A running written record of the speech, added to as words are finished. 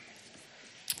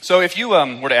So if you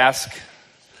were to ask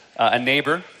a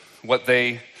neighbor what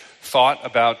they thought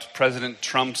about President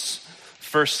Trump's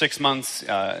first 6 months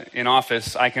in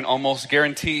office, I can almost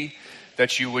guarantee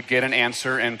that you would get an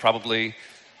answer and probably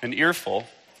an earful.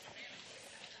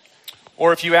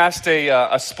 Or if you asked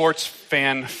a sports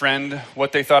fan friend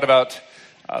what they thought about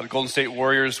the Golden State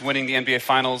Warriors winning the NBA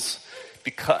Finals,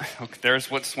 because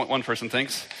there's what one person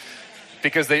thinks.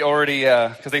 Because they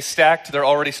stacked their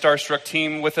already starstruck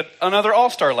team with another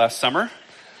all-star last summer,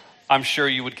 I'm sure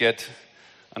you would get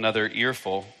another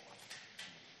earful.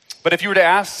 But if you were to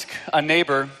ask a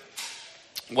neighbor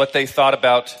what they thought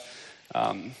about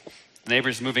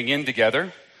neighbors moving in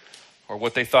together, or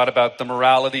what they thought about the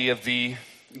morality of the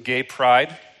gay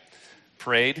pride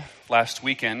parade last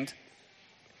weekend,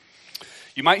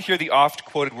 you might hear the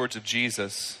oft-quoted words of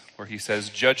Jesus where he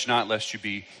says, "Judge not lest you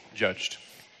be judged."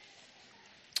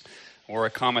 Or a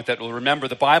comment that will remember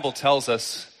the Bible tells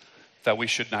us that we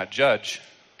should not judge.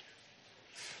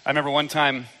 I remember one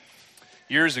time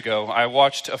years ago, I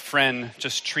watched a friend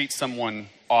just treat someone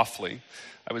awfully.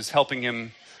 I was helping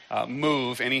him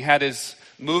move, and he had his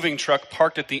moving truck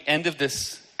parked at the end of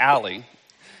this alley.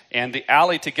 And the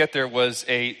alley to get there was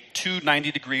two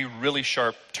 90-degree, really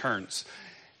sharp turns.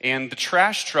 And the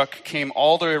trash truck came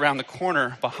all the way around the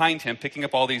corner behind him, picking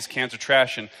up all these cans of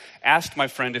trash, and asked my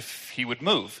friend if he would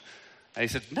move. And he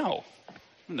said, "No, I'm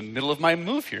in the middle of my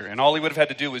move here." And all he would have had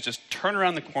to do was just turn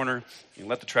around the corner and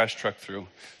let the trash truck through.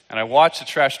 And I watched the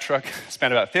trash truck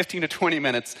spend about 15 to 20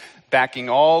 minutes backing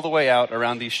all the way out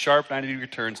around these sharp 90-degree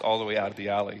turns all the way out of the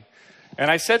alley. And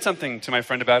I said something to my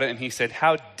friend about it, and he said,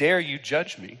 "How dare you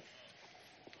judge me?"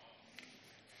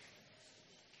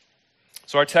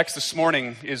 So our text this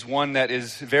morning is one that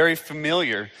is very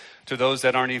familiar to those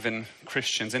that aren't even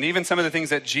Christians. And even some of the things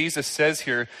that Jesus says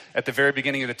here at the very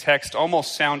beginning of the text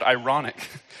almost sound ironic.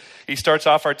 He starts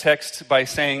off our text by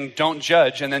saying, "Don't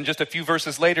judge," and then just a few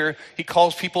verses later, he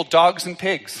calls people dogs and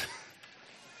pigs.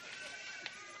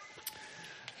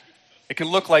 It can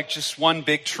look like just one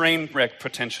big train wreck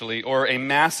potentially, or a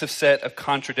massive set of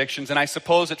contradictions, and I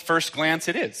suppose at first glance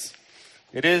it is.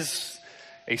 It is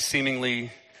a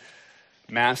seemingly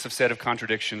massive set of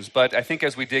contradictions, but I think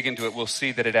as we dig into it, we'll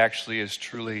see that it actually is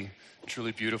truly,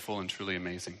 truly beautiful and truly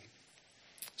amazing.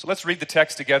 So let's read the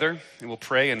text together, and we'll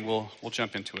pray, and we'll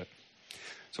jump into it.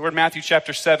 So we're in Matthew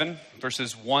chapter 7,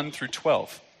 verses 1 through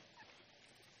 12.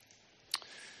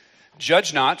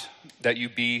 "Judge not, that you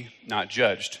be not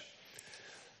judged.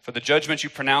 For the judgment you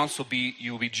pronounce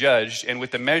you will be judged, and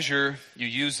with the measure you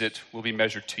use it will be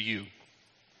measured to you.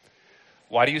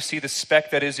 Why do you see the speck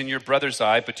that is in your brother's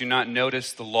eye, but do not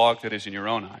notice the log that is in your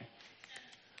own eye?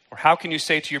 Or how can you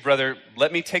say to your brother,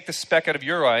 'Let me take the speck out of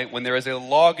your eye,' when there is a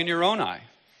log in your own eye?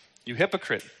 You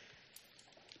hypocrite.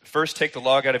 First take the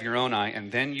log out of your own eye,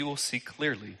 and then you will see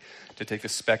clearly to take the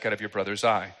speck out of your brother's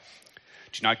eye.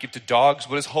 Do not give to dogs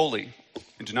what is holy,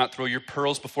 and do not throw your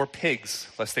pearls before pigs,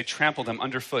 lest they trample them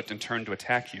underfoot and turn to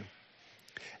attack you.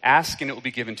 Ask, and it will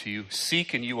be given to you.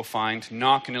 Seek, and you will find.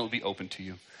 Knock, and it will be opened to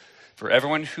you. For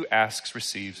everyone who asks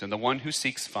receives, and the one who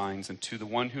seeks finds, and to the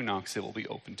one who knocks it will be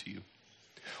opened to you.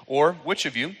 Or which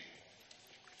of you,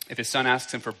 if his son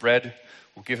asks him for bread,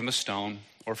 will give him a stone?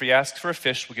 Or if he asks for a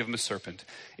fish, will give him a serpent?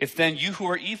 If then you who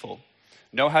are evil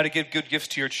know how to give good gifts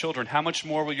to your children, how much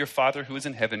more will your Father who is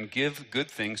in heaven give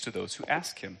good things to those who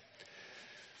ask him?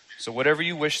 So whatever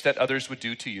you wish that others would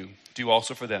do to you, do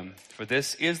also for them. For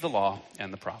this is the law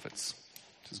and the prophets."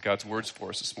 This is God's words for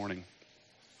us this morning.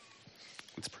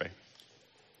 Let's pray.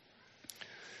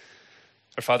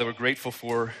 Our Father, we're grateful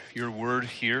for your word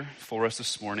here for us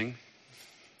this morning.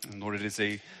 And Lord, it is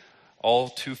a all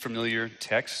too familiar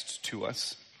text to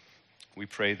us. We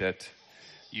pray that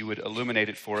you would illuminate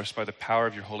it for us by the power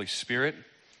of your Holy Spirit.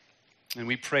 And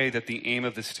we pray that the aim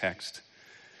of this text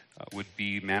would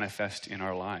be manifest in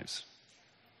our lives.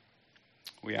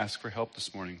 We ask for help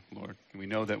this morning, Lord. And we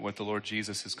know that what the Lord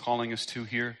Jesus is calling us to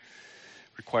here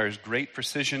requires great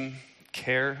precision,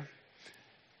 care,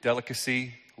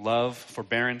 delicacy, love,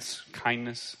 forbearance,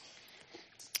 kindness.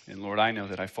 And Lord, I know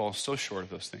that I fall so short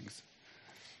of those things.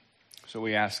 So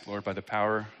we ask, Lord, by the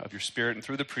power of your Spirit and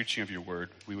through the preaching of your word,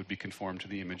 we would be conformed to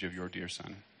the image of your dear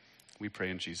Son. We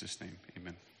pray in Jesus' name.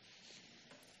 Amen.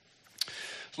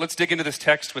 So let's dig into this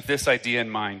text with this idea in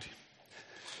mind.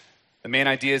 The main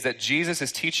idea is that Jesus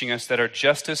is teaching us that our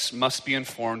justice must be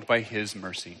informed by his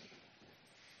mercy.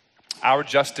 Our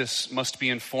justice must be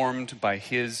informed by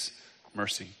his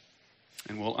mercy.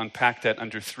 And we'll unpack that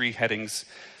under three headings: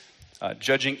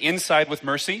 judging inside with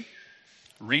mercy,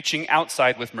 reaching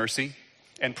outside with mercy,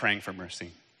 and praying for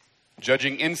mercy.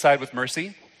 Judging inside with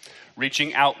mercy,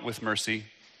 reaching out with mercy,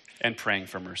 and praying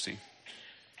for mercy.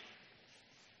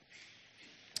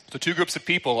 So two groups of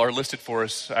people are listed for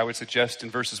us, I would suggest, in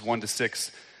verses 1 to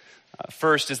 6.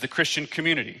 First is the Christian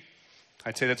community.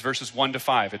 I'd say that's verses 1 to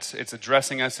 5. It's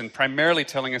addressing us and primarily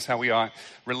telling us how we ought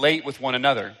relate with one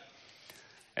another.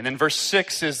 And then verse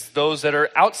 6 is those that are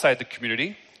outside the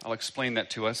community. I'll explain that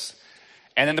to us.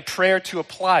 And then the prayer to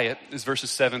apply it is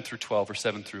verses 7 through 12 or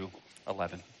 7 through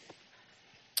 11.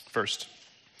 First,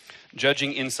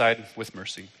 judging inside with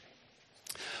mercy.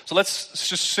 So let's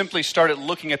just simply start at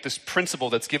looking at this principle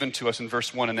that's given to us in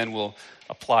verse 1, and then we'll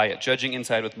apply it. Judging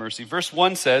inside with mercy. Verse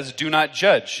 1 says, do not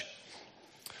judge.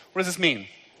 What does this mean?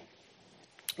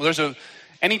 Well,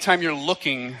 anytime you're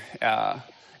looking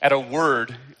at a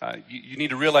word, you need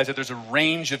to realize that there's a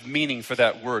range of meaning for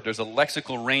that word. There's a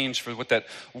lexical range for what that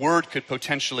word could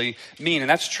potentially mean, and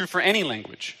that's true for any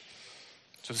language.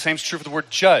 So the same is true for the word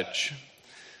judge.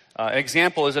 An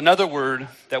example is another word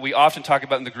that we often talk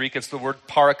about in the Greek. It's the word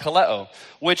parakaleo,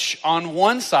 which on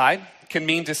one side can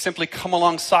mean to simply come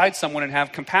alongside someone and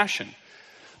have compassion.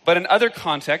 But in other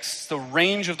contexts, the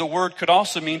range of the word could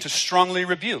also mean to strongly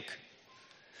rebuke.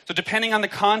 So depending on the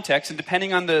context and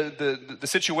depending on the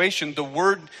situation, the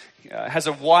word has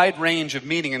a wide range of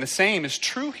meaning. And the same is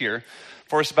true here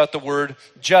for us about the word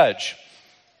judge.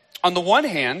 On the one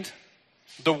hand,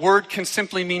 the word can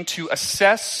simply mean to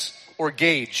assess or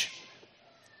gauge.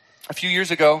 A few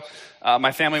years ago,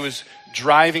 my family was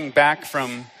driving back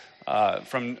from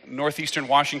northeastern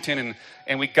Washington,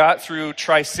 and we got through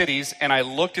Tri-Cities, and I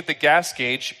looked at the gas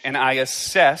gauge, and I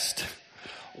assessed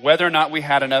whether or not we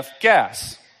had enough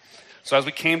gas. So as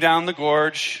we came down the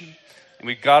gorge, and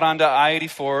we got onto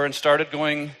I-84 and started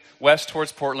going west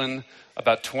towards Portland,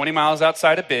 about 20 miles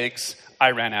outside of Biggs,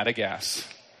 I ran out of gas.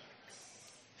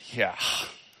 Yeah,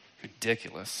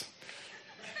 ridiculous.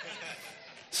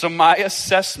 So my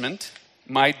assessment,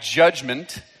 my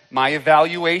judgment, my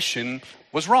evaluation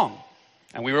was wrong.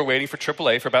 And we were waiting for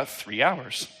AAA for about 3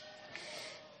 hours.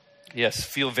 Yes,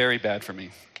 feel very bad for me.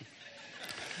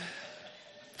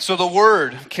 So the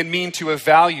word can mean to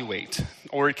evaluate,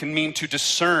 or it can mean to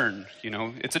discern.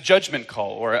 It's a judgment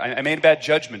call, or I made a bad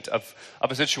judgment of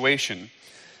a situation.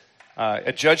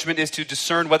 A judgment is to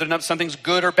discern whether or not something's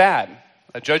good or bad.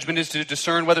 A judgment is to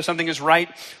discern whether something is right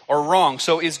or wrong.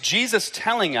 So is Jesus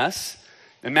telling us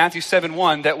in Matthew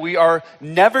 7:1 that we are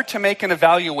never to make an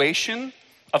evaluation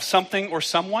of something or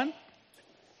someone?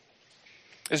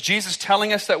 Is Jesus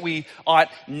telling us that we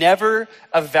ought never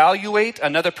evaluate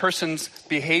another person's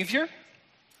behavior?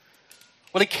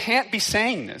 Well, he can't be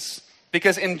saying this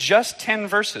because in just 10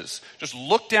 verses, just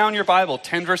look down your Bible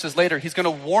 10 verses later, he's going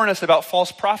to warn us about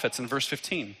false prophets in verse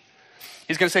 15.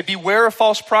 He's going to say, beware of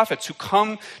false prophets who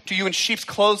come to you in sheep's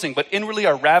clothing, but inwardly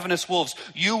are ravenous wolves.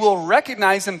 You will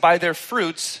recognize them by their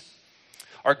fruits.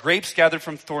 Are grapes gathered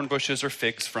from thorn bushes or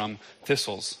figs from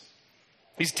thistles?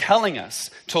 He's telling us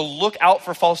to look out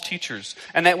for false teachers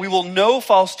and that we will know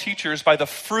false teachers by the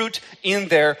fruit in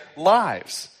their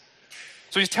lives.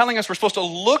 So he's telling us we're supposed to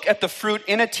look at the fruit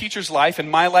in a teacher's life, in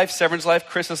my life, Severn's life,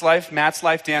 Chris's life, Matt's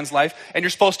life, Dan's life, and you're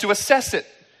supposed to assess it.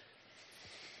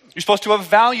 You're supposed to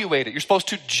evaluate it. You're supposed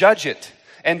to judge it.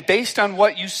 And based on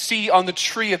what you see on the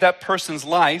tree of that person's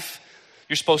life,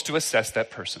 you're supposed to assess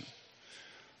that person.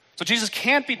 So Jesus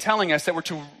can't be telling us that we're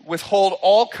to withhold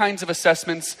all kinds of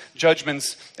assessments,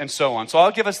 judgments, and so on. So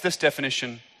I'll give us this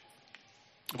definition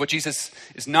of what Jesus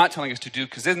is not telling us to do,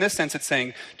 because in this sense it's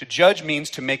saying to judge means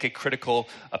to make a critical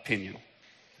opinion.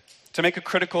 To make a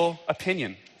critical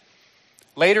opinion.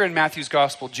 Later in Matthew's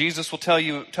gospel, Jesus will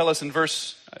tell us in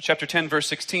chapter 10, verse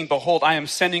 16, behold, I am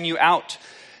sending you out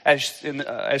as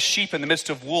sheep in the midst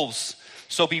of wolves.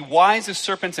 So be wise as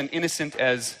serpents and innocent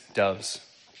as doves.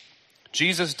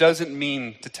 Jesus doesn't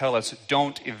mean to tell us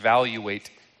don't evaluate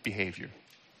behavior.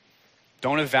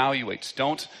 Don't evaluate.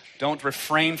 Don't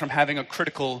refrain from having a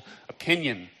critical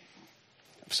opinion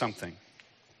of something.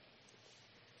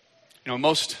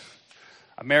 Most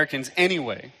Americans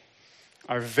anyway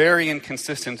are very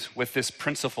inconsistent with this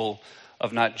principle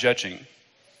of not judging.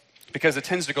 Because it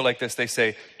tends to go like this. They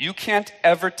say, you can't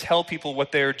ever tell people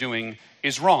what they're doing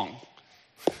is wrong.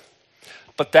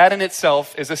 But that in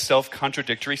itself is a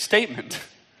self-contradictory statement.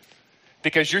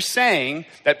 Because you're saying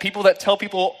that people that tell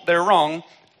people they're wrong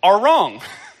are wrong.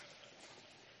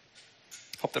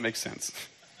 Hope that makes sense.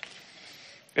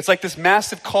 It's like this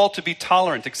massive call to be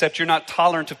tolerant, except you're not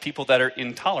tolerant of people that are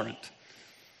intolerant.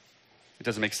 It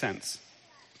doesn't make sense.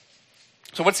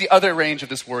 So what's the other range of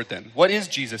this word then? What is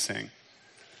Jesus saying?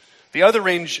 The other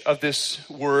range of this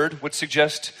word would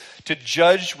suggest to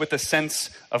judge with a sense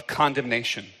of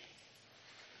condemnation.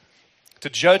 To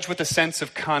judge with a sense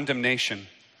of condemnation.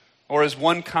 Or as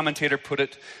one commentator put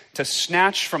it, to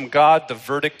snatch from God the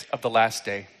verdict of the last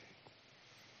day.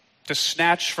 to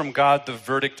snatch from God the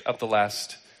verdict of the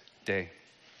last day.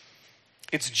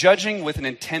 It's judging with an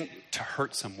intent to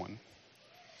hurt someone.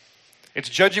 It's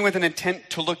judging with an intent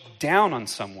to look down on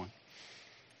someone.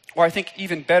 Or I think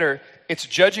even better, it's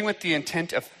judging with the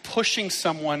intent of pushing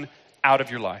someone out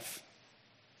of your life.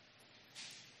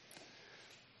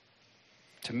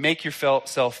 To make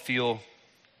yourself feel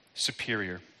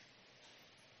superior.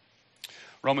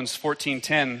 Romans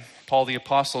 14:10, Paul the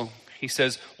Apostle, he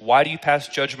says, why do you pass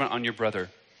judgment on your brother?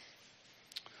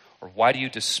 Or why do you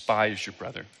despise your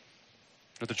brother?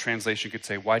 Another translation could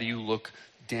say, why do you look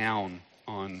down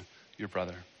on your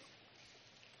brother?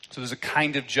 So there's a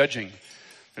kind of judging.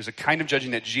 There's a kind of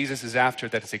judging that Jesus is after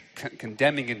that is a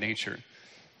condemning in nature.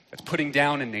 That's putting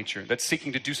down in nature. That's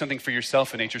seeking to do something for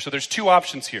yourself in nature. So there's two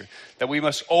options here that we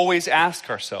must always ask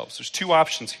ourselves. There's two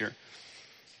options here.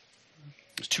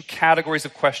 There's two categories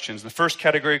of questions. The first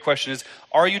category of question is,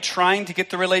 are you trying to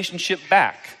get the relationship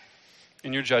back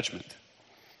in your judgment?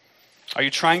 Are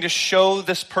you trying to show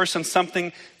this person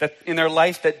something that in their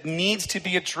life that needs to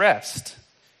be addressed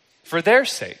for their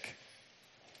sake?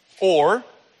 Or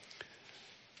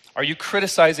are you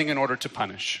criticizing in order to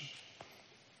punish?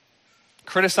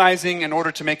 Criticizing in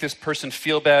order to make this person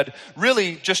feel bad,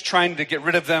 really just trying to get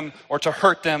rid of them or to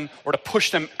hurt them or to push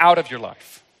them out of your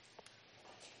life.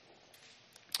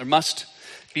 There must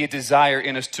be a desire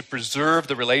in us to preserve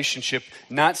the relationship,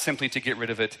 not simply to get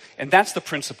rid of it. And that's the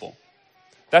principle.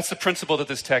 That's the principle that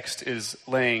this text is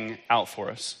laying out for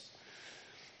us.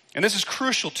 And this is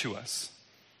crucial to us.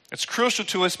 It's crucial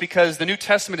to us because the New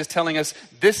Testament is telling us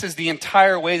this is the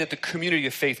entire way that the community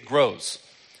of faith grows.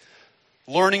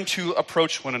 Learning to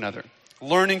approach one another.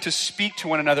 Learning to speak to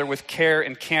one another with care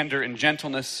and candor and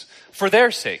gentleness for their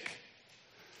sake.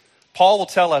 Paul will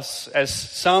tell us, as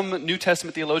some New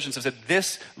Testament theologians have said,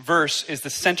 this verse is the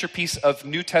centerpiece of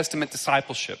New Testament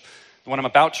discipleship, the one I'm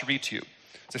about to read to you.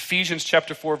 It's Ephesians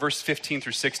chapter 4, verse 15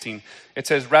 through 16. It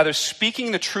says, rather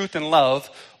speaking the truth in love,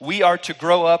 we are to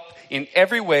grow up in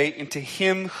every way into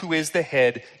him who is the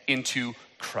head, into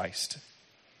Christ.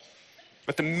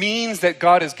 But the means that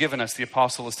God has given us, the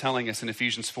apostle is telling us in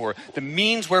Ephesians 4, the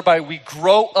means whereby we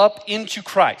grow up into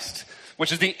Christ,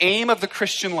 which is the aim of the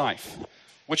Christian life,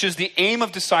 which is the aim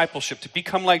of discipleship, to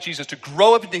become like Jesus, to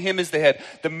grow up into him as the head.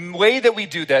 The way that we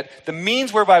do that, the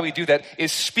means whereby we do that,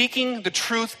 is speaking the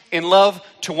truth in love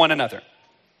to one another.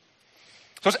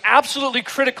 So it's absolutely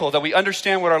critical that we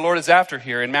understand what our Lord is after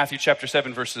here in Matthew chapter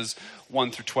 7, verses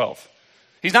 1 through 12.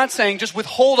 He's not saying just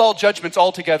withhold all judgments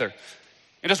altogether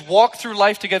and just walk through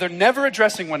life together, never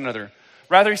addressing one another.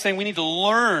 Rather, he's saying we need to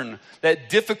learn that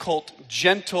difficult,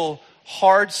 gentle,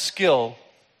 hard skill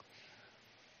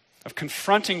of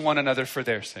confronting one another for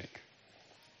their sake.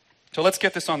 So let's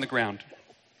get this on the ground.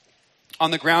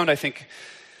 On the ground, I think,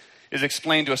 is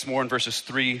explained to us more in verses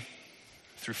 3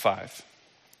 through 5.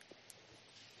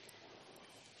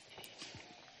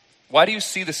 Why do you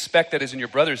see the speck that is in your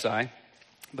brother's eye,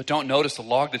 but don't notice the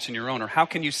log that's in your own? Or how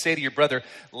can you say to your brother,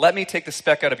 let me take the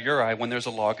speck out of your eye when there's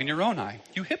a log in your own eye?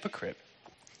 You hypocrite.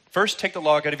 First take the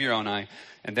log out of your own eye,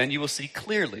 and then you will see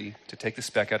clearly to take the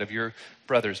speck out of your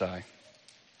brother's eye.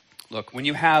 Look, when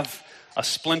you have a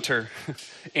splinter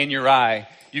in your eye,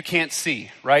 you can't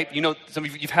see, right? You know, some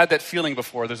of you've had that feeling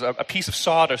before. There's a piece of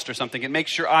sawdust or something. It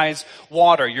makes your eyes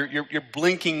water. You're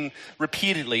blinking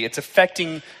repeatedly. It's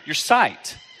affecting your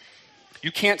sight.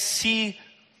 You can't see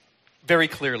very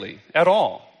clearly at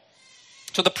all.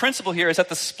 So the principle here is that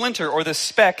the splinter or the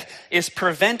speck is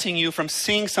preventing you from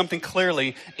seeing something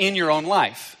clearly in your own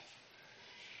life.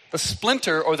 The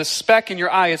splinter or the speck in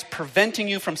your eye is preventing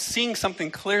you from seeing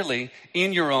something clearly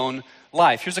in your own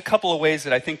life. Here's a couple of ways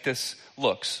that I think this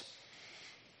looks.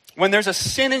 When there's a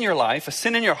sin in your life, a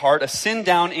sin in your heart, a sin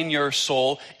down in your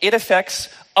soul, it affects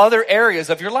other areas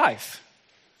of your life.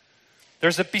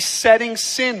 There's a besetting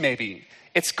sin maybe.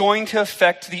 It's going to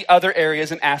affect the other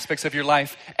areas and aspects of your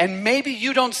life, and maybe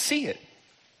you don't see it.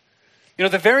 You know,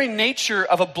 the very nature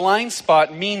of a blind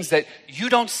spot means that you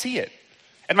don't see it.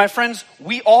 And my friends,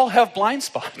 we all have blind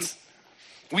spots.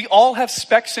 We all have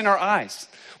specks in our eyes.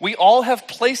 We all have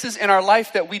places in our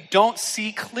life that we don't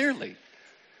see clearly.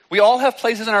 We all have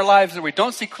places in our lives that we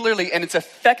don't see clearly, and it's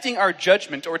affecting our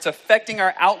judgment or it's affecting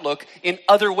our outlook in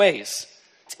other ways.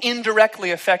 It's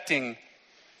indirectly affecting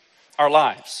our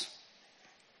lives.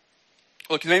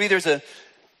 Look, maybe there's a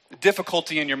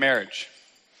difficulty in your marriage,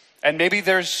 and maybe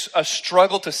there's a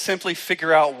struggle to simply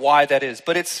figure out why that is,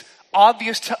 but it's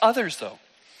obvious to others though.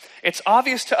 It's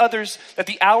obvious to others that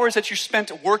the hours that you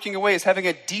spent working away is having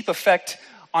a deep effect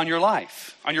on your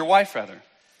life, on your wife rather.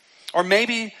 Or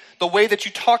maybe the way that you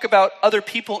talk about other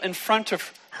people in front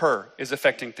of her is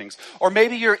affecting things. Or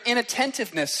maybe your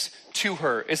inattentiveness to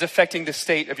her is affecting the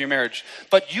state of your marriage.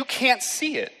 But you can't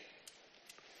see it.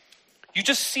 You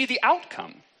just see the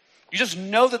outcome. You just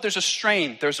know that there's a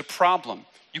strain, there's a problem.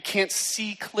 You can't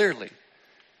see clearly.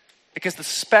 Because the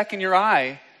speck in your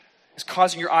eye is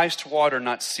causing your eyes to water,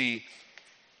 not see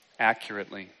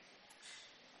accurately.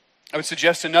 I would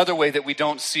suggest another way that we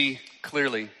don't see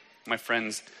clearly, my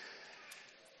friends.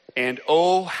 And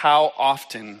oh, how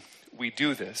often we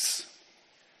do this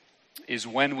is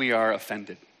when we are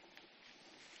offended.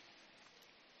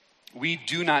 We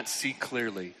do not see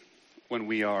clearly when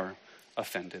we are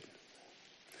offended.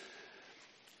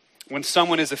 When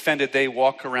someone is offended, they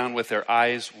walk around with their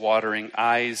eyes watering,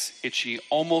 eyes itchy,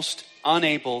 almost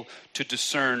unable to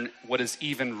discern what is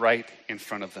even right in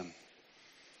front of them.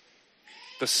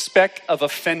 The speck of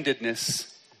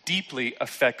offendedness deeply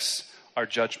affects our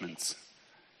judgments.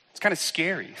 It's kind of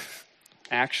scary,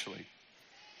 actually.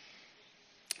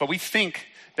 But we think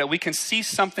that we can see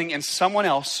something in someone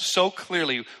else so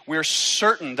clearly, we're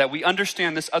certain that we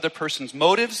understand this other person's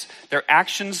motives, their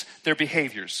actions, their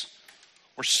behaviors.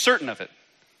 We're certain of it.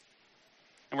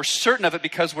 And we're certain of it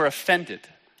because we're offended.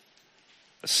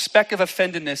 The speck of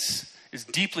offendedness is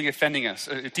deeply offending us,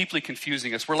 deeply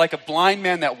confusing us. We're like a blind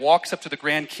man that walks up to the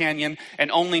Grand Canyon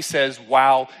and only says,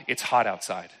 "Wow, it's hot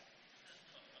outside."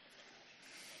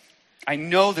 I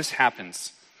know this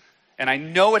happens. And I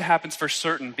know it happens for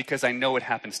certain because I know it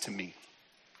happens to me.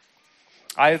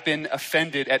 I have been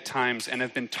offended at times and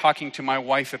have been talking to my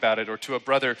wife about it or to a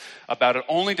brother about it,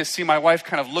 only to see my wife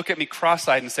kind of look at me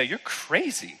cross-eyed and say, "You're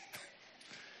crazy.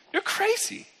 You're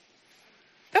crazy.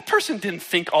 That person didn't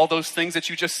think all those things that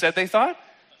you just said they thought.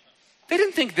 They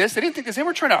didn't think this. They didn't think this. They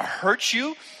weren't trying to hurt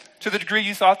you to the degree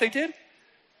you thought they did.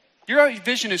 Your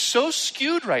vision is so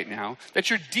skewed right now that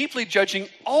you're deeply judging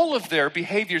all of their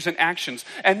behaviors and actions.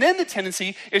 And then the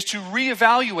tendency is to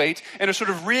reevaluate and to sort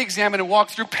of re-examine and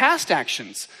walk through past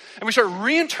actions. And we start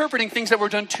reinterpreting things that were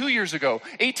done 2 years ago,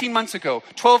 18 months ago,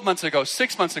 12 months ago,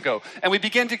 6 months ago. And we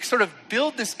begin to sort of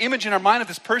build this image in our mind of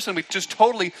this person. We just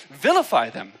totally vilify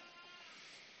them.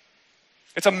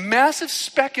 It's a massive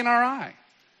speck in our eye.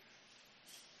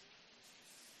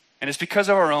 And it's because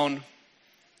of our own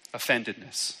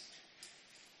offendedness.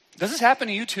 Does this happen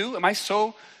to you too? Am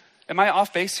I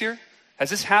off base here? Has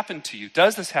this happened to you?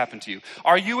 Does this happen to you?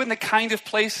 Are you in the kind of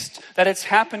place that it's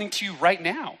happening to you right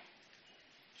now?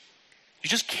 You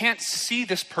just can't see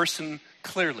this person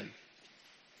clearly.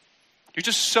 You're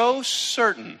just so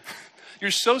certain.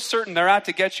 You're so certain they're out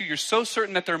to get you. You're so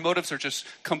certain that their motives are just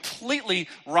completely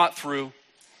rot through.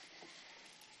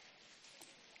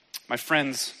 My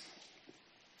friends,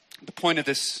 the point of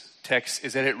this text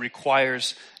is that it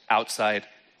requires outside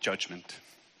judgment.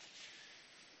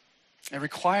 It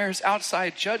requires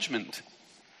outside judgment.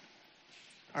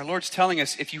 Our Lord's telling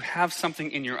us if you have something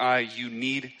in your eye, you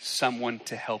need someone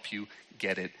to help you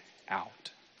get it out.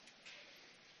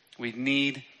 We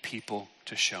need people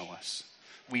to show us.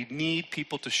 We need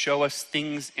people to show us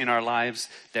things in our lives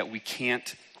that we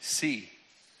can't see.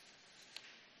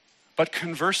 But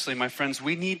conversely, my friends,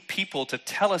 we need people to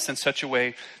tell us in such a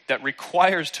way that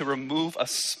requires to remove a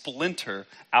splinter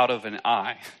out of an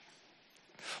eye.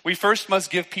 We first must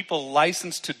give people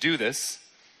license to do this,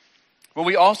 but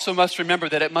we also must remember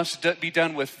that it must be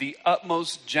done with the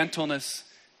utmost gentleness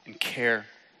and care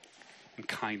and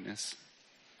kindness.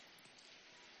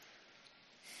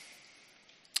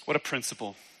 What a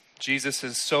principle. Jesus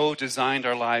has so designed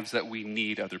our lives that we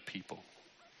need other people.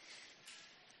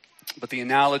 But the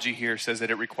analogy here says that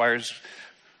it requires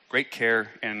great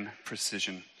care and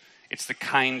precision. It's the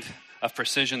kind of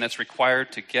precision that's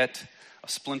required to get a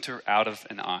splinter out of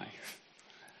an eye.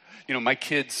 You know, my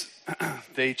kids,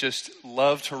 they just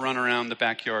love to run around the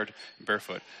backyard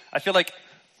barefoot. I feel like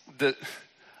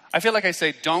I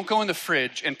say, don't go in the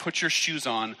fridge and put your shoes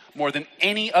on more than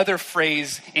any other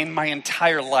phrase in my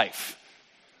entire life.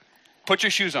 Put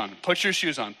your shoes on, put your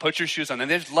shoes on, put your shoes on. And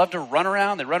they just love to run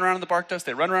around. They run around in the bark dust.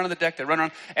 They run around on the deck. They run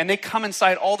around. And they come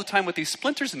inside all the time with these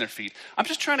splinters in their feet. I'm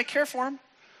just trying to care for them.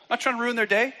 I'm not trying to ruin their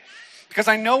day. Because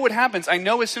I know what happens. I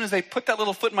know as soon as they put that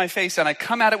little foot in my face and I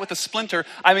come at it with a splinter,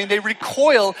 they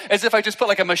recoil as if I just put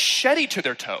like a machete to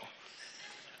their toe.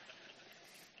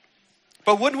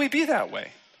 But wouldn't we be that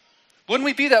way? Wouldn't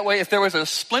we be that way if there was a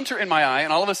splinter in my eye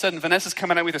and all of a sudden Vanessa's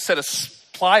coming at me with a set of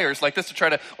pliers like this to try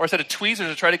to, or a set of tweezers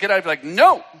to try to get out? I'd be like,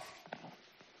 no.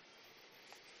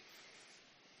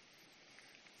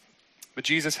 But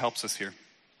Jesus helps us here.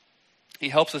 He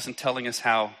helps us in telling us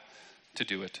how to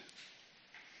do it.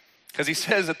 Because he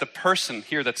says that the person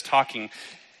here that's talking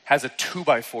has a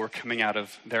 2x4 coming out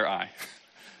of their eye.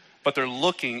 But they're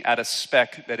looking at a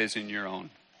speck that is in your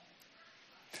own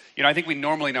I think we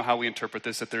normally know how we interpret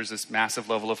this, that there's this massive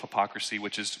level of hypocrisy,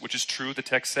 which is true. The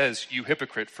text says, you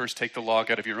hypocrite, first take the log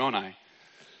out of your own eye.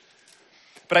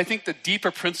 But I think the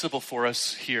deeper principle for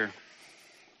us here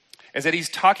is that he's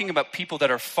talking about people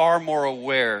that are far more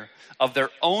aware of their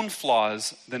own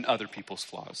flaws than other people's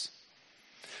flaws.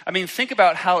 I mean, think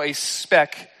about how a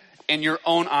speck in your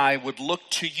own eye would look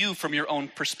to you from your own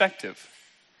perspective.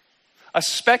 A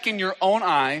speck in your own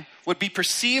eye would be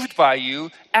perceived by you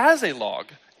as a log,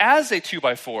 as a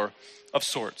 2x4 of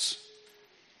sorts.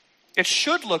 It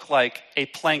should look like a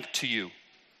plank to you.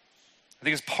 I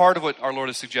think it's part of what our Lord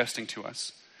is suggesting to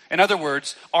us. In other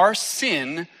words, our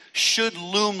sin should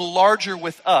loom larger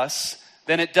with us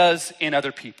than it does in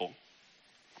other people.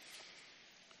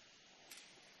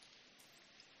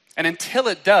 And until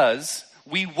it does,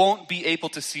 we won't be able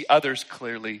to see others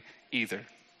clearly either.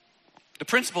 The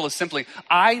principle is simply,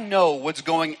 I know what's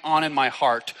going on in my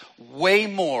heart way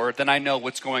more than I know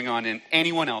what's going on in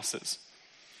anyone else's.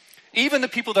 Even the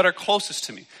people that are closest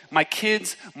to me, my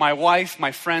kids, my wife,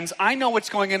 my friends, I know what's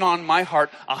going on in my heart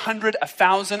 100,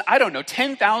 1,000,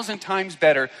 10,000 times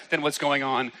better than what's going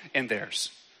on in theirs.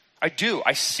 I do.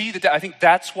 I see that. I think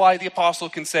that's why the apostle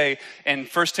can say in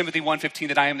 1 Timothy 1:15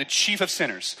 that I am the chief of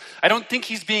sinners. I don't think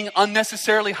he's being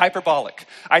unnecessarily hyperbolic.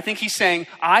 I think he's saying,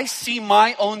 I see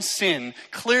my own sin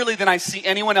clearly than I see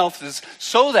anyone else's,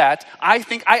 so that I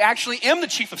think I actually am the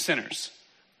chief of sinners.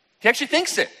 He actually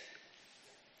thinks it.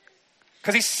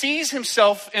 Because he sees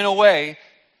himself in a way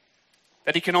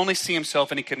that he can only see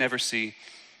himself and he can never see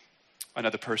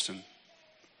another person.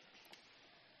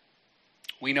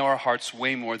 We know our hearts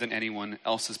way more than anyone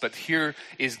else's, but here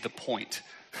is the point.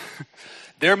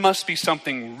 There must be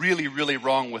something really, really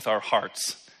wrong with our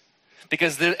hearts.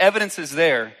 Because the evidence is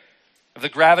there of the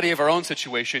gravity of our own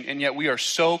situation, and yet we are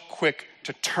so quick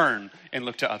to turn and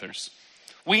look to others.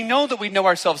 We know that we know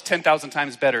ourselves 10,000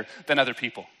 times better than other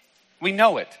people. We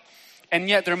know it. And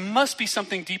yet there must be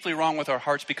something deeply wrong with our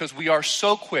hearts because we are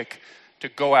so quick to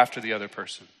go after the other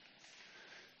person.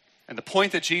 And the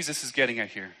point that Jesus is getting at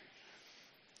here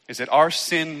is that our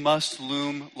sin must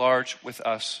loom large with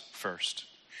us first.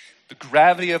 The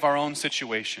gravity of our own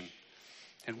situation.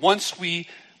 And once we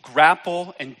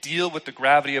grapple and deal with the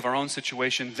gravity of our own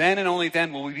situation, then and only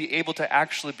then will we be able to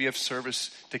actually be of service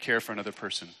to care for another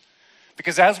person.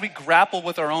 Because as we grapple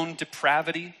with our own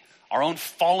depravity, our own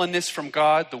fallenness from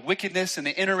God, the wickedness and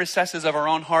the inner recesses of our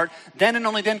own heart, then and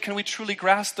only then can we truly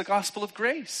grasp the gospel of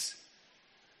grace.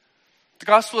 The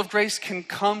gospel of grace can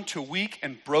come to weak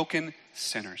and broken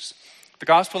sinners. The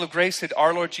gospel of grace said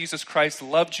our Lord Jesus Christ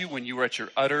loved you when you were at your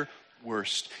utter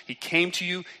worst. He came to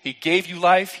you, he gave you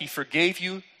life, he forgave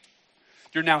you.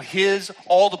 You're now his.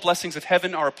 All the blessings of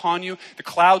heaven are upon you. The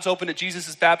clouds opened at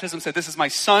Jesus' baptism, said, this is my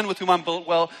son with whom I'm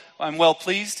well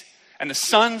pleased. And the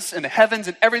suns and the heavens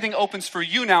and everything opens for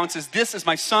you now and says, this is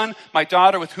my son, my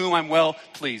daughter with whom I'm well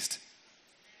pleased.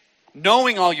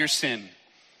 Knowing all your sin.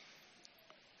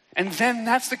 And then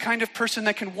that's the kind of person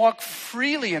that can walk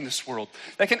freely in this world.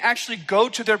 That can actually go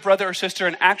to their brother or sister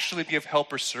and actually be of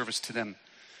help or service to them.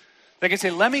 They can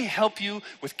say, let me help you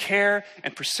with care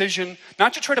and precision.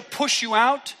 Not to try to push you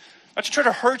out. Not to try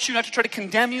to hurt you. Not to try to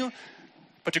condemn you.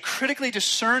 But to critically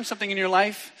discern something in your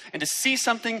life and to see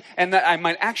something and that I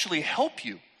might actually help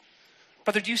you.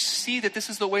 Brother, do you see that this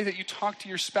is the way that you talk to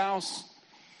your spouse?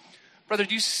 Brother,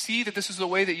 do you see that this is the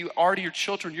way that you are to your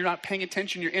children? You're not paying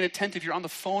attention, you're inattentive, you're on the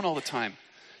phone all the time.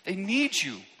 They need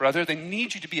you, brother. They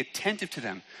need you to be attentive to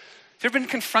them. Have you ever been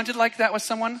confronted like that with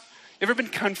someone? You ever been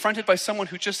confronted by someone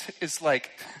who just is like,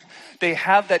 they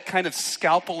have that kind of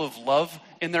scalpel of love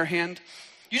in their hand?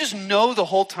 You just know the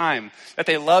whole time that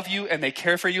they love you and they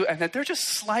care for you and that they're just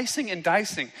slicing and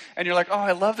dicing. And you're like, oh,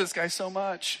 I love this guy so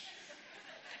much.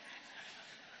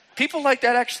 People like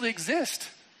that actually exist.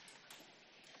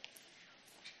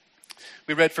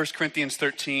 We read 1 Corinthians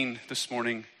 13 this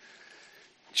morning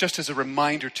just as a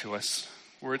reminder to us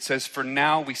where it says, for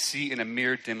now we see in a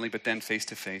mirror dimly, but then face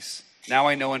to face. Now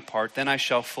I know in part, then I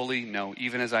shall fully know,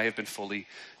 even as I have been fully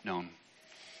known.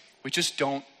 We just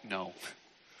don't know.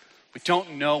 We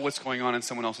don't know what's going on in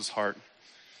someone else's heart.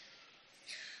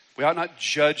 We ought not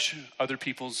judge other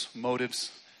people's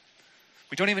motives.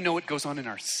 We don't even know what goes on in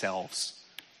ourselves,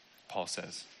 Paul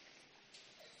says.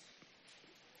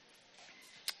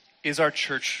 Is our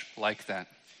church like that?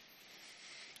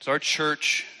 Is our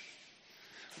church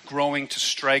growing to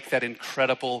strike that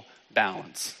incredible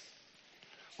balance?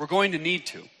 We're going to need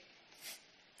to.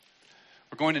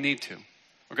 We're going to need to.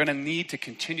 We're going to need to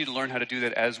continue to learn how to do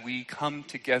that as we come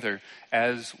together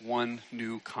as one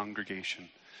new congregation.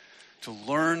 To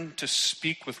learn to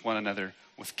speak with one another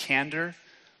with candor,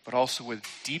 but also with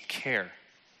deep care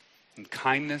and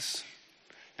kindness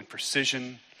and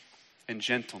precision and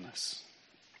gentleness.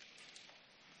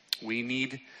 We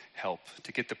need help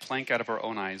to get the plank out of our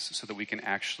own eyes so that we can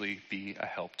actually be a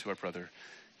help to our brother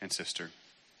and sister.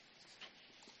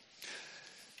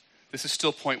 This is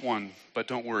still point one, but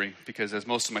don't worry, because as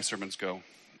most of my sermons go,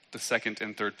 the second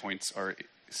and third points are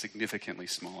significantly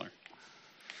smaller.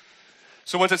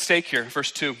 So what's at stake here?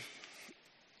 Verse 2.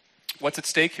 What's at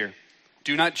stake here?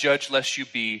 Do not judge lest you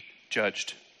be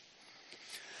judged.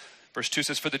 Verse 2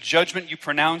 says, for the judgment you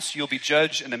pronounce, you'll be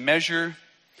judged, and the measure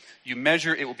you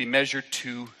measure, it will be measured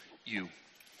to you.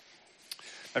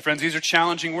 My friends, these are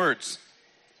challenging words.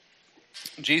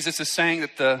 Jesus is saying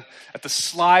that at the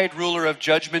slide ruler of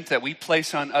judgment that we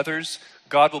place on others,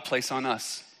 God will place on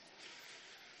us.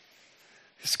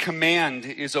 His command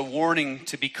is a warning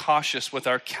to be cautious with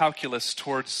our calculus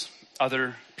towards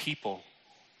other people.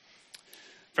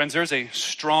 Friends, there's a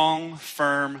strong,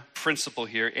 firm principle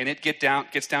here, and it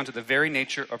gets down to the very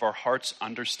nature of our heart's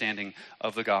understanding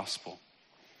of the gospel.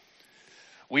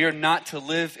 We are not to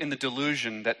live in the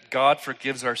delusion that God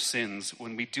forgives our sins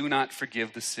when we do not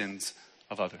forgive the sins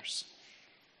of others.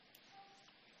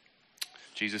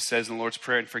 Jesus says in the Lord's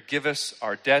Prayer, and forgive us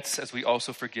our debts as we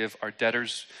also forgive our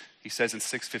debtors. He says in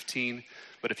 6:15,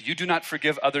 but if you do not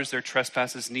forgive others their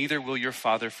trespasses, neither will your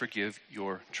Father forgive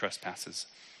your trespasses.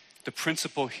 The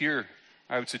principle here,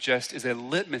 I would suggest, is a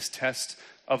litmus test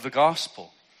of the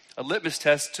gospel. A litmus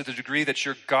test to the degree that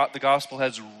the gospel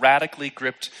has radically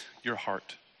gripped your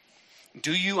heart.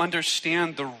 Do you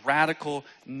understand the radical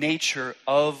nature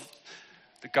of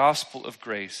the gospel of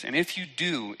grace? And if you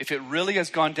do, if it really has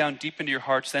gone down deep into your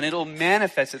hearts, then it'll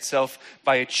manifest itself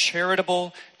by a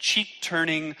charitable,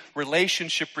 cheek-turning,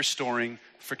 relationship-restoring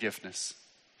forgiveness.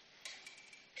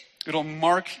 It'll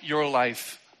mark your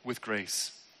life with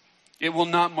grace. It will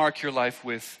not mark your life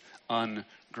with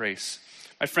ungrace.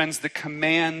 My friends, the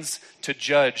commands to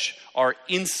judge are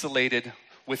insulated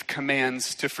with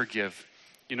commands to forgive.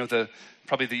 You know,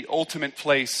 probably the ultimate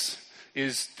place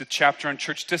is the chapter on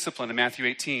church discipline in Matthew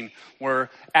 18, where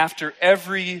after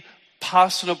every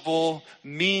possible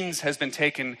means has been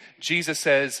taken, Jesus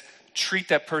says, treat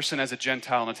that person as a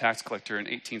Gentile and a tax collector in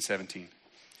 18:17.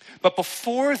 But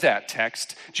before that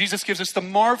text, Jesus gives us the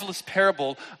marvelous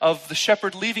parable of the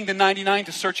shepherd leaving the 99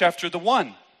 to search after the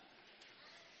one.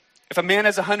 If a man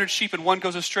has 100 sheep and one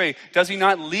goes astray, does he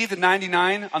not leave the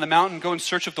 99 on the mountain and go in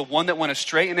search of the one that went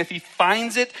astray? And if he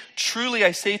finds it, truly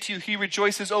I say to you, he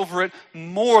rejoices over it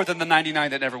more than the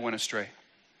 99 that never went astray.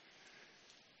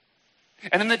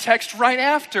 And then the text right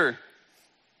after,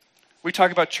 we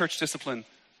talk about church discipline.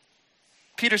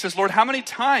 Peter says, Lord, how many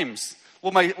times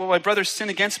will my brother sin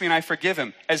against me and I forgive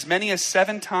him? As many as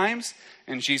 7 times?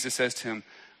 And Jesus says to him,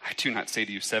 I do not say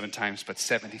to you 7 times, but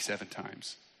 77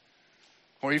 times.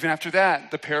 Or even after that,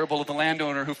 the parable of the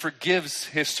landowner who forgives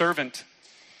his servant.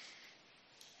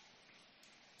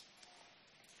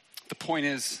 The point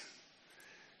is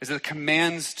that the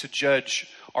commands to judge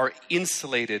are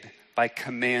insulated by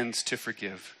commands to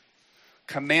forgive.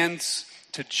 Commands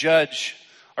to judge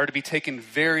are to be taken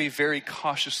very, very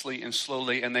cautiously and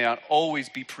slowly, and they ought always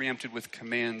be preempted with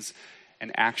commands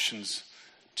and actions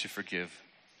to forgive.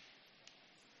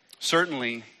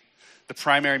 Certainly, the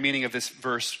primary meaning of this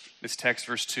text,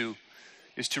 verse 2,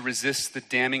 is to resist the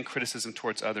damning criticism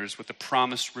towards others with the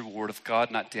promised reward of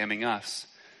God not damning us.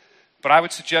 But I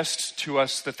would suggest to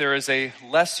us that there is a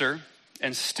lesser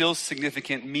and still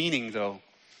significant meaning, though,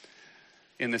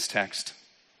 in this text.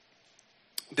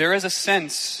 There is a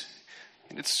sense,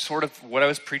 and it's sort of what I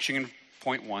was preaching in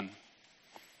point 1.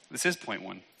 This is point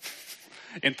 1.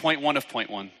 In point 1 of point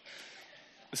 1.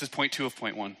 This is point 2 of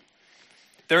point 1.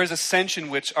 There is a sense in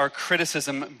which our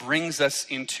criticism brings us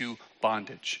into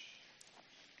bondage.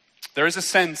 There is a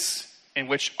sense in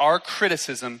which our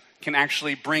criticism can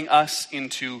actually bring us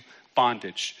into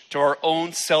bondage, to our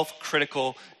own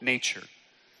self-critical nature.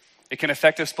 It can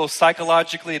affect us both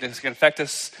psychologically, it can affect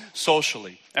us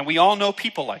socially. And we all know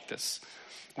people like this.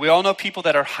 We all know people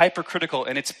that are hypercritical,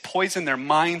 and it's poisoned their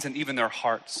minds and even their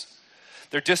hearts.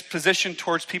 Their disposition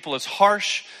towards people is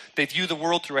harsh. They view the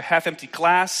world through a half-empty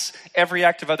glass. Every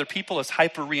act of other people is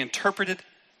hyper-reinterpreted.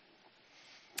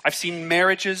 I've seen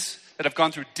marriages that have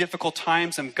gone through difficult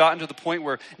times and gotten to the point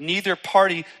where neither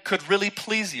party could really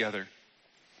please the other.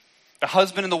 The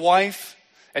husband and the wife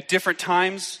at different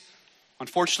times,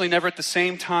 unfortunately never at the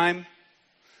same time,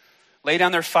 lay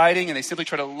down their fighting and they simply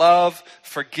try to love,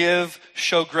 forgive,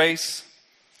 show grace.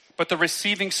 But the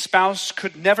receiving spouse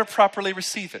could never properly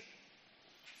receive it.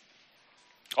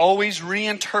 Always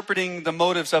reinterpreting the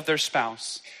motives of their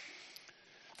spouse.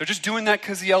 They're just doing that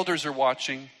because the elders are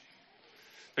watching.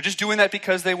 They're just doing that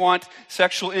because they want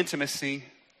sexual intimacy.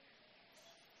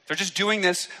 They're just doing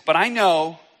this, but I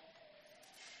know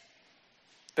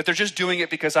that they're just doing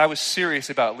it because I was serious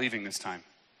about leaving this time.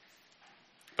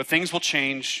 But things will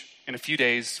change in a few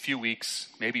days, few weeks,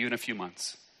 maybe even a few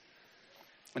months.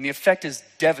 When the effect is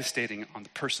devastating on the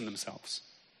person themselves.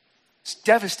 It's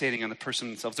devastating on the person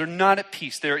themselves. They're not at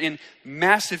peace. They're in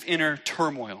massive inner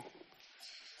turmoil.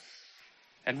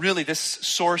 And really, this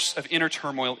source of inner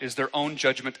turmoil is their own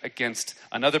judgment against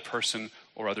another person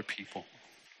or other people.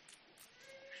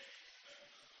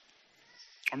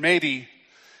 Or maybe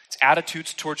it's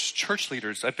attitudes towards church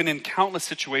leaders. I've been in countless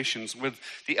situations where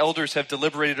the elders have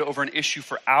deliberated over an issue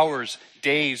for hours,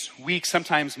 days, weeks,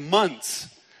 sometimes months.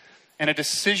 And a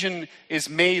decision is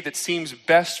made that seems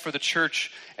best for the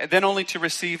church, and then only to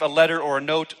receive a letter or a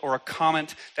note or a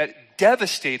comment that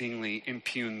devastatingly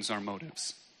impugns our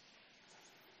motives.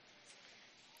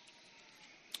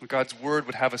 God's word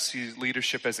would have us see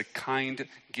leadership as a kind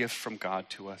gift from God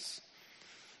to us.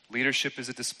 Leadership is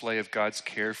a display of God's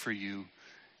care for you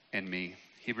and me.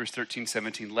 Hebrews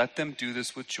 13:17, let them do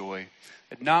this with joy,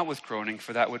 and not with groaning,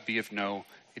 for that would be of no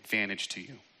advantage to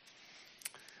you.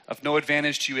 Of no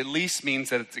advantage to you at least means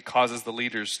that it causes the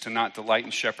leaders to not delight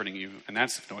in shepherding you, and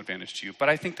that's of no advantage to you. But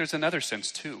I think there's another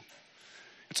sense too.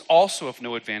 It's also of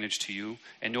no advantage to you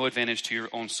and no advantage to your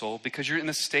own soul because you're in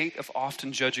the state of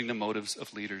often judging the motives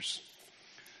of leaders.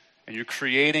 And you're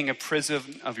creating a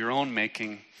prison of your own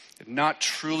making, and not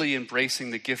truly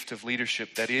embracing the gift of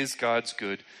leadership that is God's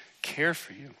good care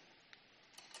for you.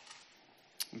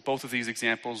 In both of these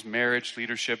examples, marriage,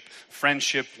 leadership,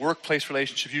 friendship, workplace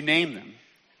relationship, you name them.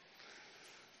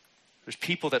 There's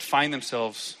people that find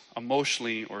themselves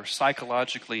emotionally or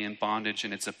psychologically in bondage,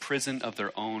 and it's a prison of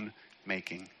their own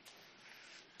making.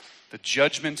 The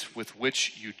judgment with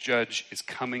which you judge is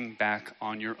coming back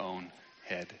on your own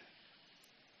head.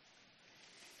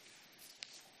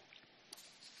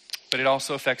 But it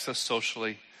also affects us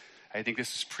socially. I think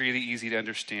this is pretty easy to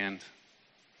understand.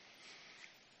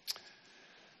 It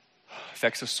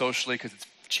affects us socially because it's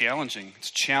challenging.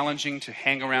 It's challenging to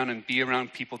hang around and be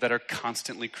around people that are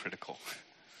constantly critical.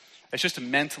 It's just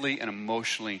mentally and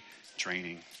emotionally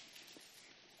draining.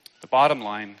 The bottom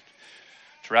line,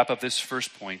 to wrap up this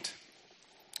first point,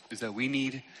 is that we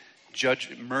need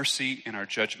mercy in our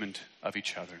judgment of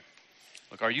each other.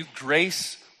 Look, are you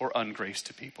grace or ungrace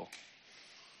to people?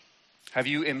 Have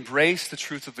you embraced the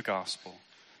truth of the gospel?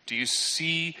 Do you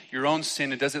see your own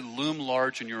sin, and does it loom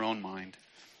large in your own mind?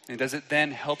 And does it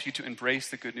then help you to embrace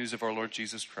the good news of our Lord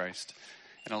Jesus Christ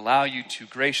and allow you to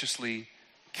graciously,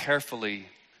 carefully,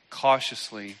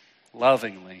 cautiously,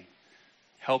 lovingly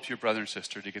help your brother and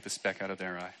sister to get the speck out of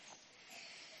their eye?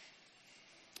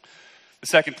 The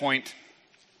second point,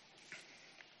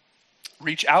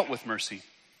 reach out with mercy.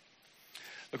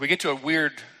 Look, we get to a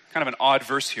weird, kind of an odd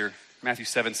verse here, Matthew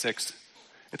 7:6.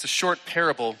 It's a short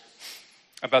parable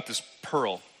about this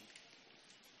pearl.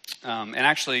 And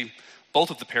actually, both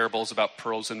of the parables about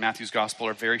pearls in Matthew's gospel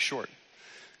are very short.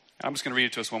 I'm just going to read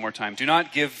it to us one more time. Do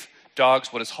not give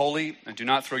dogs what is holy, and do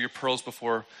not throw your pearls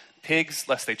before pigs,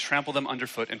 lest they trample them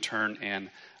underfoot and turn and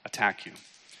attack you.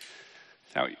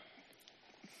 Now,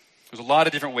 there's a lot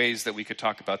of different ways that we could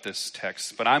talk about this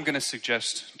text, but I'm going to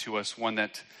suggest to us one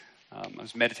that I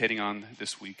was meditating on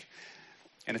this week.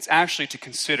 And it's actually to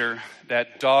consider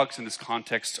that dogs in this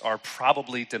context are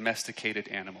probably domesticated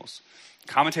animals.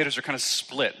 Commentators are kind of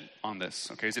split on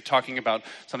this. Okay, is it talking about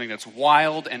something that's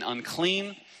wild and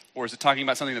unclean, or is it talking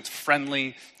about something that's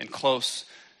friendly and close?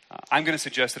 I'm going to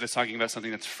suggest that it's talking about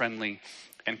something that's friendly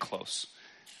and close,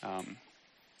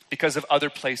 because of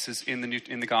other places in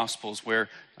the Gospels where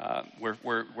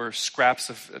scraps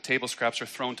of table scraps are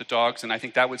thrown to dogs, and I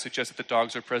think that would suggest that the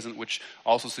dogs are present, which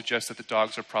also suggests that the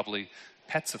dogs are probably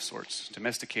pets of sorts,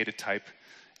 domesticated type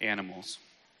animals.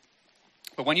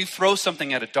 But when you throw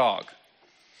something at a dog,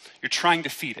 you're trying to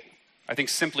feed it. I think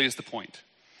simply is the point.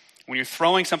 When you're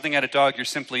throwing something at a dog, you're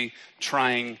simply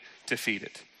trying to feed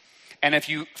it. And if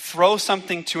you throw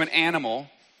something to an animal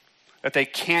that they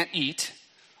can't eat,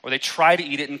 or they try to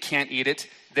eat it and can't eat it,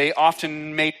 they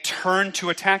often may turn to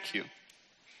attack you,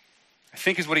 I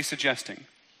think is what he's suggesting.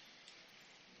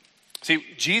 See,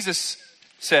 Jesus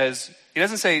says, he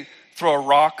doesn't say throw a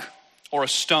rock or a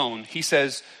stone. He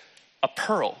says a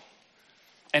pearl.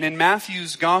 And in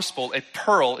Matthew's gospel, a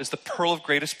pearl is the pearl of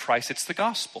greatest price. It's the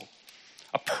gospel.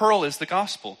 A pearl is the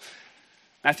gospel.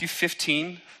 Matthew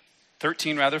 13,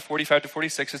 45 to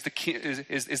 46 is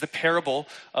the parable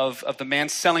of the man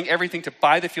selling everything to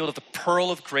buy the field of the pearl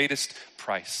of greatest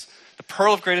price. The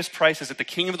pearl of greatest price is that the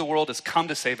King of the world has come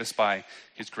to save us by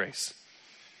his grace.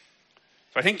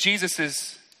 So I think Jesus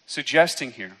is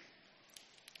suggesting here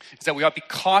is that we ought to be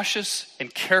cautious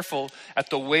and careful at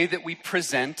the way that we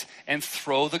present and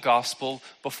throw the gospel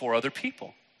before other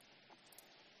people.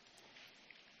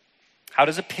 How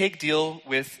does a pig deal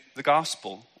with the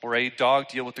gospel, or a dog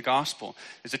deal with the gospel?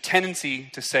 There's a tendency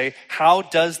to say, how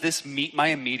does this meet my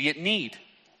immediate need?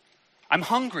 I'm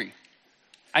hungry.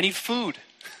 I need food.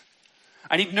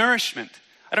 I need nourishment.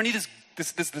 I don't need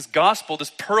this gospel,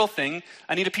 this pearl thing.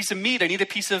 I need a piece of meat. I need a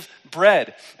piece of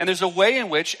bread. And there's a way in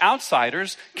which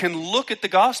outsiders can look at the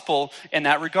gospel in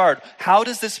that regard. How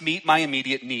does this meet my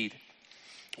immediate need?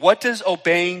 What does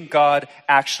obeying God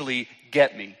actually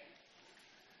get me?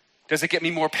 Does it get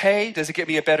me more pay? Does it get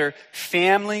me a better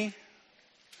family?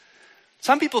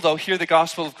 Some people, though, hear the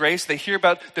gospel of grace. They hear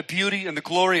about the beauty and the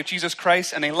glory of Jesus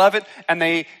Christ, and they love it, and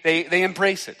they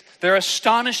embrace it. They're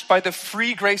astonished by the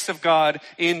free grace of God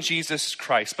in Jesus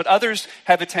Christ. But others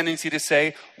have a tendency to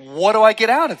say, what do I get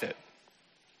out of it?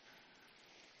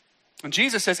 And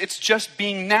Jesus says it's just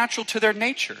being natural to their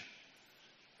nature.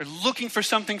 They're looking for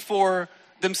something for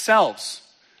themselves.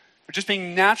 They're just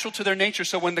being natural to their nature.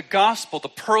 So when the gospel, the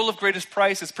pearl of greatest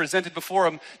price, is presented before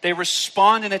them, they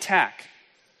respond in attack.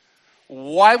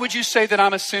 Why would you say that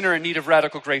I'm a sinner in need of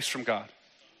radical grace from God?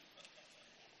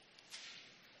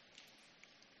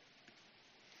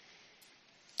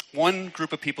 One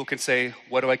group of people can say,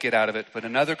 what do I get out of it? But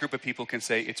another group of people can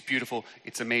say, it's beautiful,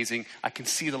 it's amazing. I can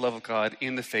see the love of God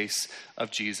in the face of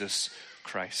Jesus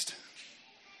Christ.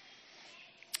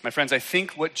 My friends, I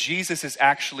think what Jesus is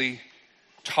actually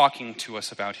talking to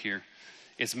us about here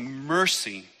is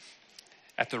mercy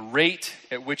at the rate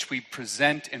at which we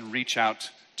present and reach out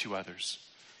to others.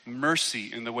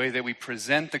 Mercy in the way that we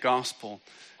present the gospel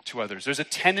to others. There's a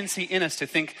tendency in us to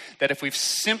think that if we've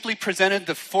simply presented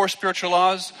the 4 spiritual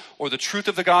laws or the truth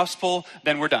of the gospel,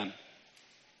 then we're done.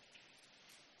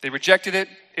 They rejected it,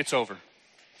 it's over.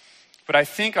 But I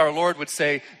think our Lord would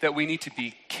say that we need to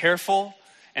be careful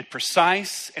and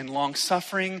precise and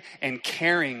long-suffering and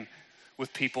caring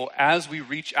with people as we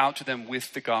reach out to them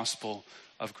with the gospel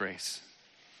of grace.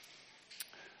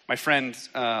 My friend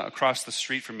across the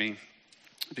street from me,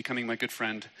 becoming my good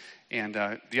friend, and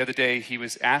the other day he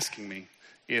was asking me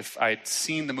if I'd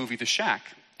seen the movie The Shack.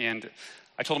 And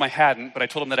I told him I hadn't, but I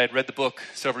told him that I'd read the book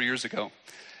several years ago.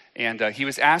 And he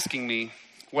was asking me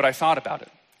what I thought about it.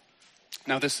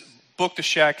 Now this book, The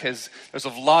Shack, there's a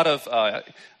lot of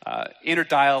inner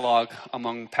dialogue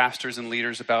among pastors and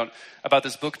leaders about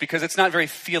this book because it's not very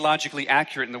theologically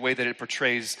accurate in the way that it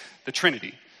portrays the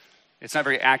Trinity. It's not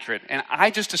very accurate. And I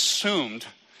just assumed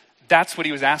that's what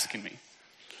he was asking me.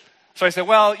 So I said,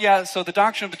 well, yeah, so the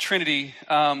doctrine of the Trinity,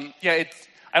 I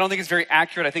don't think it's very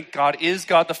accurate. I think God is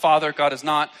God the Father. God is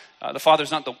not, the Father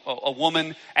is not a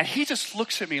woman. And he just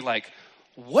looks at me like,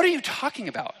 what are you talking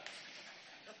about?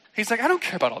 He's like, I don't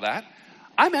care about all that.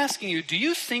 I'm asking you, do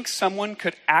you think someone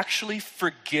could actually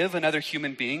forgive another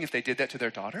human being if they did that to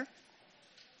their daughter?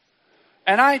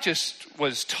 And I just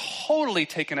was totally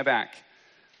taken aback.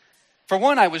 For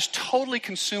one, I was totally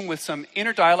consumed with some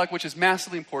inner dialogue, which is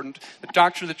massively important. The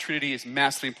doctrine of the Trinity is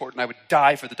massively important. I would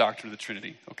die for the doctrine of the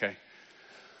Trinity, okay?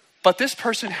 But this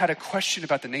person had a question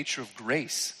about the nature of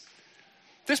grace.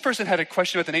 This person had a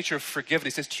question about the nature of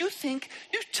forgiveness. He says, do you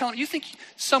think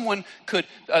someone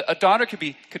a daughter could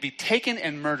be taken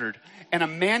and murdered, and a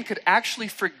man could actually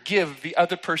forgive the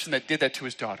other person that did that to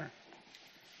his daughter?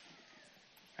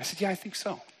 I said, yeah, I think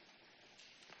so.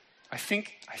 I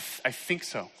think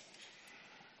so.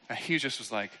 And he just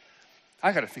was like,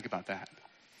 I got to think about that.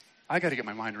 I got to get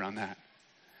my mind around that.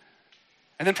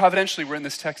 And then providentially, we're in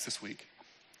this text this week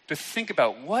to think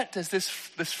about what does this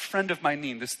friend of mine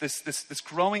need, this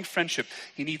growing friendship.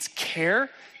 He needs care,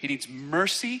 he needs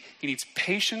mercy, he needs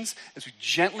patience as we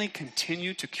gently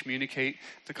continue to communicate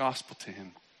the gospel to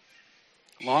him.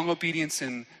 Long obedience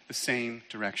in the same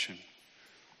direction.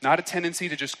 Not a tendency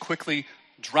to just quickly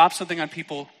drop something on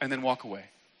people and then walk away.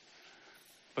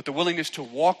 But the willingness to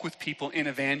walk with people in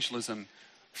evangelism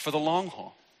for the long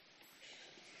haul.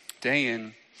 Day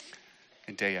in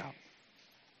and day out.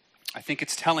 I think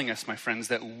it's telling us, my friends,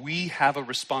 that we have a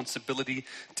responsibility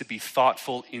to be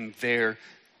thoughtful in their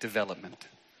development.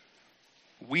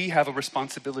 We have a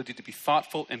responsibility to be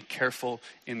thoughtful and careful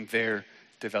in their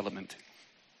development.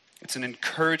 It's an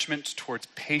encouragement towards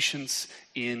patience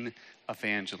in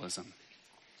evangelism.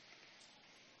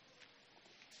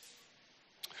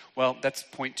 Well, that's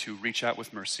point 2, reach out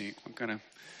with mercy. I'm going to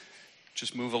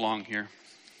just move along here.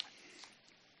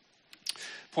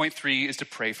 Point 3 is to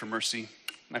pray for mercy.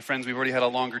 My friends, we've already had a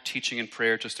longer teaching in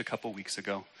prayer just a couple weeks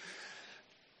ago.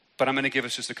 But I'm going to give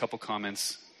us just a couple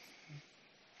comments.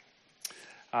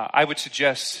 I would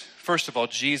suggest First of all,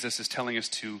 Jesus is telling us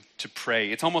to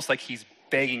pray. It's almost like he's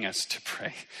begging us to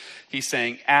pray. He's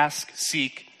saying, ask,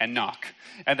 seek, and knock.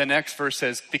 And the next verse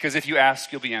says, because if you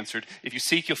ask, you'll be answered. If you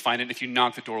seek, you'll find it. If you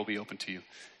knock, the door will be open to you.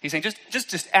 He's saying,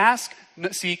 just ask,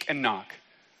 seek, and knock.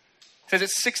 He says it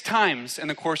 6 times in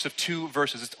the course of 2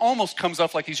 verses. It almost comes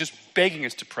off like he's just begging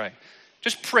us to pray.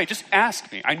 Just pray, just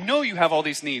ask me. I know you have all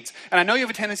these needs. And I know you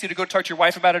have a tendency to go talk to your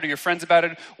wife about it or your friends about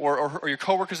it or your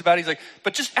coworkers about it. He's like,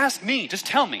 but just ask me, just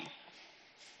tell me.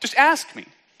 Just ask me,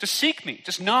 just seek me,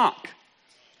 just knock.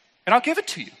 And I'll give it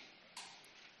to you.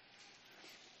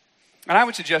 And I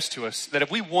would suggest to us that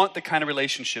if we want the kind of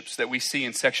relationships that we see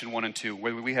in section 1 and 2,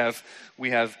 where we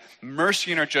have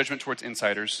mercy in our judgment towards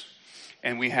insiders,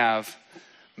 and we have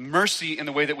mercy in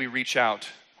the way that we reach out,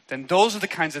 then those are the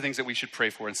kinds of things that we should pray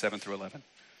for in 7 through 11.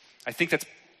 I think that's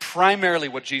primarily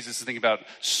what Jesus is thinking about.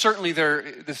 Certainly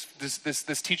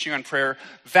this teaching on prayer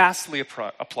vastly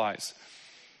applies.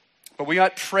 But we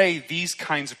ought to pray these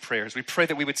kinds of prayers. We pray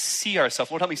that we would see ourselves.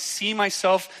 Lord, help me see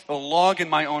myself, the log in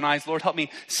my own eyes. Lord, help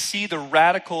me see the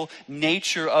radical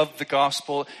nature of the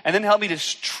gospel. And then help me to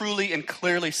truly and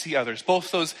clearly see others,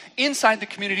 both those inside the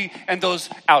community and those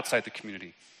outside the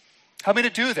community. Help me to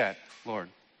do that, Lord.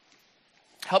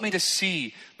 Help me to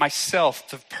see myself,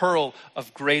 the pearl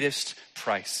of greatest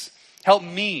price. Help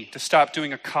me to stop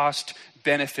doing a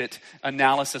cost-benefit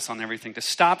analysis on everything, to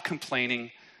stop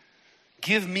complaining.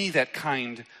 Give me that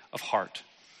kind of heart.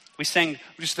 We sang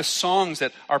just the songs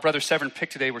that our brother Severin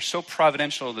picked today were so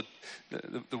providential,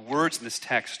 the words in this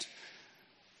text.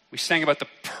 We sang about the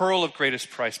pearl of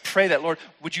greatest price. Pray that, Lord,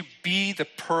 would you be the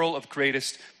pearl of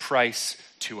greatest price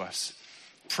to us?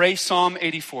 Pray Psalm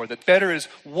 84, that better is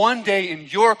one day in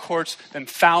your courts than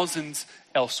thousands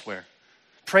elsewhere.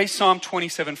 Pray Psalm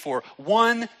 27:4,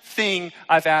 one thing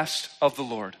I've asked of the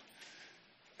Lord,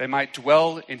 that I might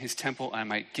dwell in his temple, and I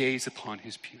might gaze upon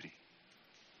his beauty.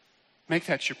 Make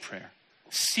that your prayer.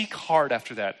 Seek hard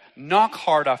after that. Knock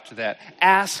hard after that.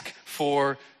 Ask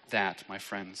for that, my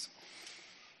friends.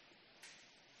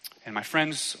 And my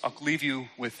friends, I'll leave you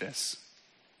with this.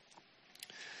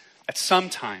 At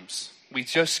sometimes, we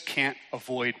just can't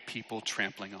avoid people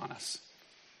trampling on us.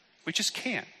 We just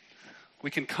can't.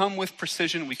 We can come with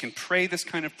precision. We can pray this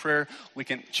kind of prayer. We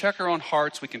can check our own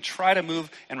hearts. We can try to move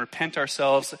and repent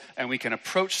ourselves. And we can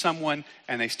approach someone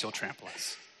and they still trample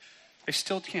us. They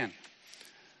still can.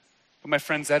 But my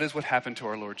friends, that is what happened to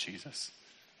our Lord Jesus.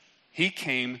 He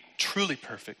came truly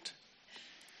perfect,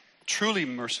 truly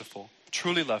merciful,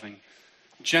 truly loving,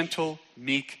 gentle,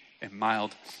 meek, and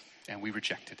mild. And we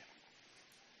rejected him.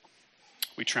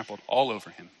 We trampled all over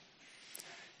him.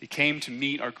 He came to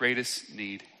meet our greatest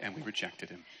need, and we rejected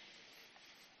him.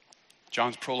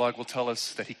 John's prologue will tell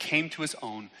us that he came to his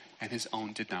own, and his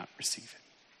own did not receive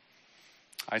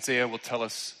it. Isaiah will tell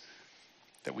us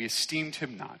that we esteemed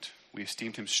him not. We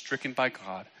esteemed him stricken by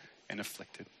God and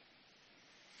afflicted.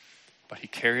 But he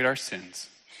carried our sins,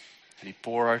 and he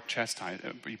bore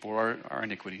our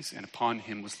iniquities, and upon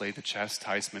him was laid the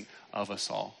chastisement of us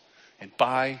all. And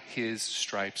by his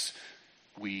stripes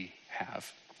we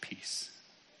have peace.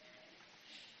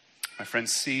 My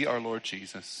friends, see our Lord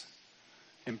Jesus.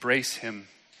 Embrace him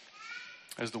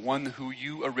as the one who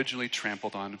you originally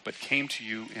trampled on, but came to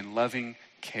you in loving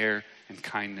care and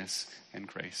kindness and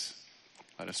grace.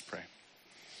 Let us pray.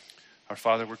 Our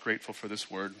Father, we're grateful for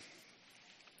this word.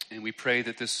 And we pray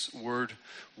that this word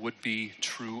would be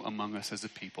true among us as a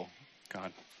people.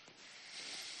 God,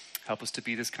 help us to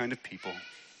be this kind of people.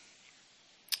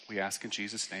 We ask in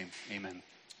Jesus' name, amen.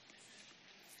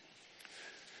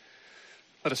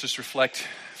 Let us just reflect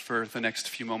for the next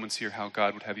few moments here how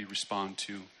God would have you respond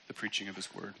to the preaching of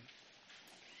his word.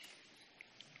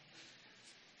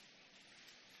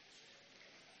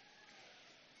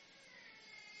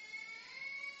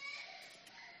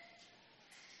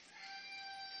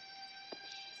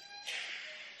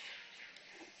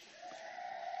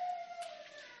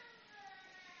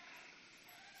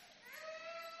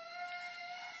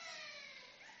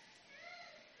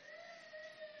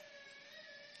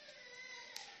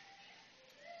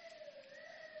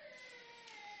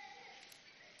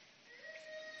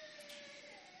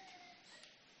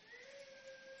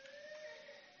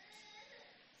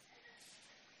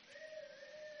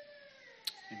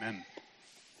 Amen.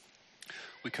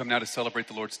 We come now to celebrate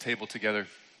the Lord's table together,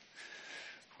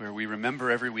 where we remember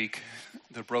every week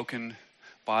the broken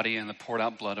body and the poured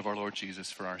out blood of our Lord Jesus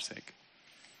for our sake.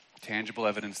 Tangible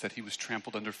evidence that he was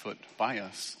trampled underfoot by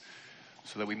us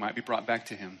so that we might be brought back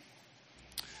to him.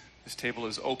 This table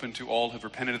is open to all who have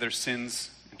repented of their sins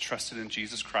and trusted in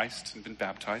Jesus Christ and been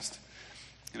baptized.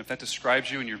 And if that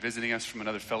describes you and you're visiting us from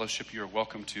another fellowship, you are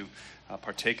welcome to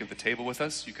partake of the table with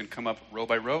us. You can come up row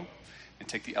by row and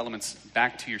take the elements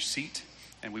back to your seat,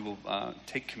 and we will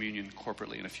take communion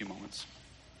corporately in a few moments.